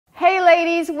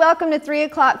ladies, welcome to 3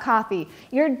 o'clock coffee,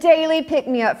 your daily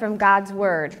pick-me-up from God's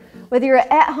Word. Whether you're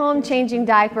at home changing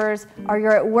diapers or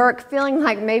you're at work feeling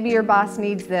like maybe your boss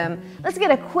needs them, let's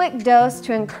get a quick dose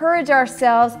to encourage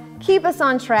ourselves, keep us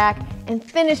on track, and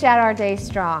finish out our day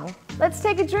strong. Let's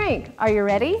take a drink. Are you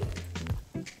ready?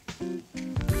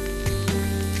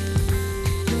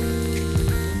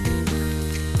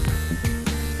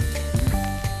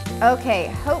 Okay,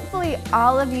 hopefully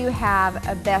all of you have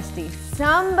a bestie,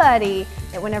 somebody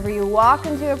that whenever you walk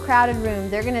into a crowded room,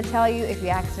 they're gonna tell you if you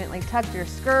accidentally tucked your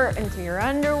skirt into your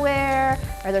underwear,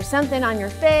 or there's something on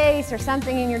your face, or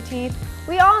something in your teeth.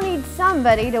 We all need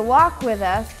somebody to walk with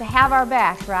us to have our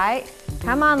back, right?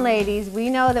 Come on, ladies, we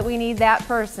know that we need that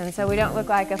person so we don't look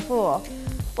like a fool.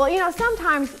 Well, you know,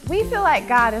 sometimes we feel like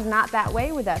God is not that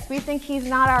way with us. We think He's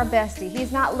not our bestie.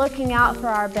 He's not looking out for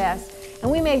our best. And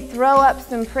we may throw up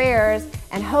some prayers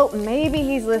and hope maybe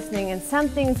He's listening and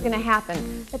something's going to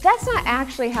happen. But that's not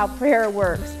actually how prayer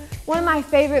works. One of my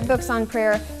favorite books on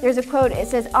prayer, there's a quote. It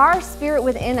says, "Our spirit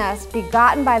within us,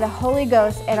 begotten by the Holy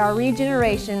Ghost at our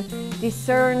regeneration,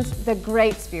 discerns the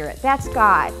great spirit." That's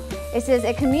God. It says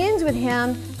it communes with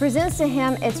Him, presents to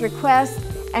Him its requests,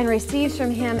 and receives from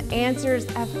Him answers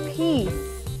of peace.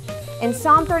 In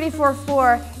Psalm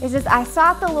 34:4, it says, "I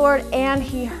sought the Lord and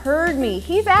He heard me."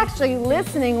 He's actually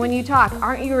listening when you talk.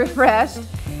 Aren't you refreshed?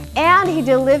 "And He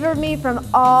delivered me from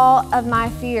all of my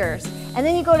fears." And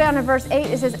then you go down to verse 8,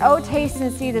 it says, "Oh, taste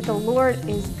and see that the Lord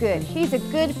is good." He's a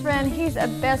good friend. He's a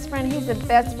best friend. He's the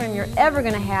best friend you're ever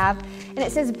going to have. And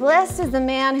it says, "Blessed is the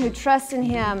man who trusts in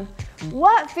Him."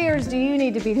 What fears do you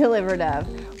need to be delivered of?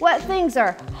 What things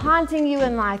are haunting you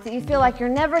in life that you feel like you're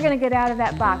never going to get out of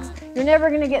that box? You're never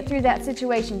going to get through that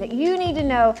situation, that you need to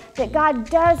know that God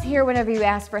does hear whenever you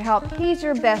ask for help. He's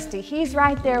your bestie. He's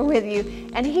right there with you,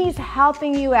 and He's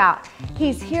helping you out.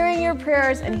 He's hearing your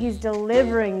prayers, and He's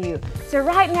delivering you. So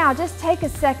right now, just take a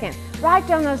second. Write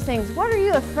down those things. What are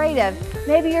you afraid of?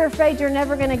 Maybe you're afraid you're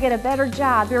never going to get a better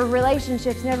job. Your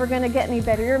relationship's never going to get any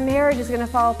better. Your marriage is going to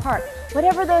fall apart.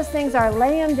 Whatever those things are,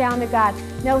 lay them down to God.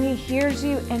 Know He hears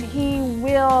you and He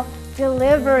will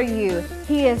deliver you.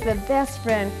 He is the best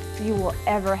friend you will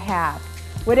ever have.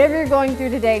 Whatever you're going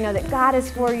through today, know that God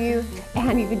is for you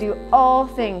and you can do all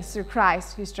things through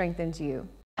Christ who strengthens you.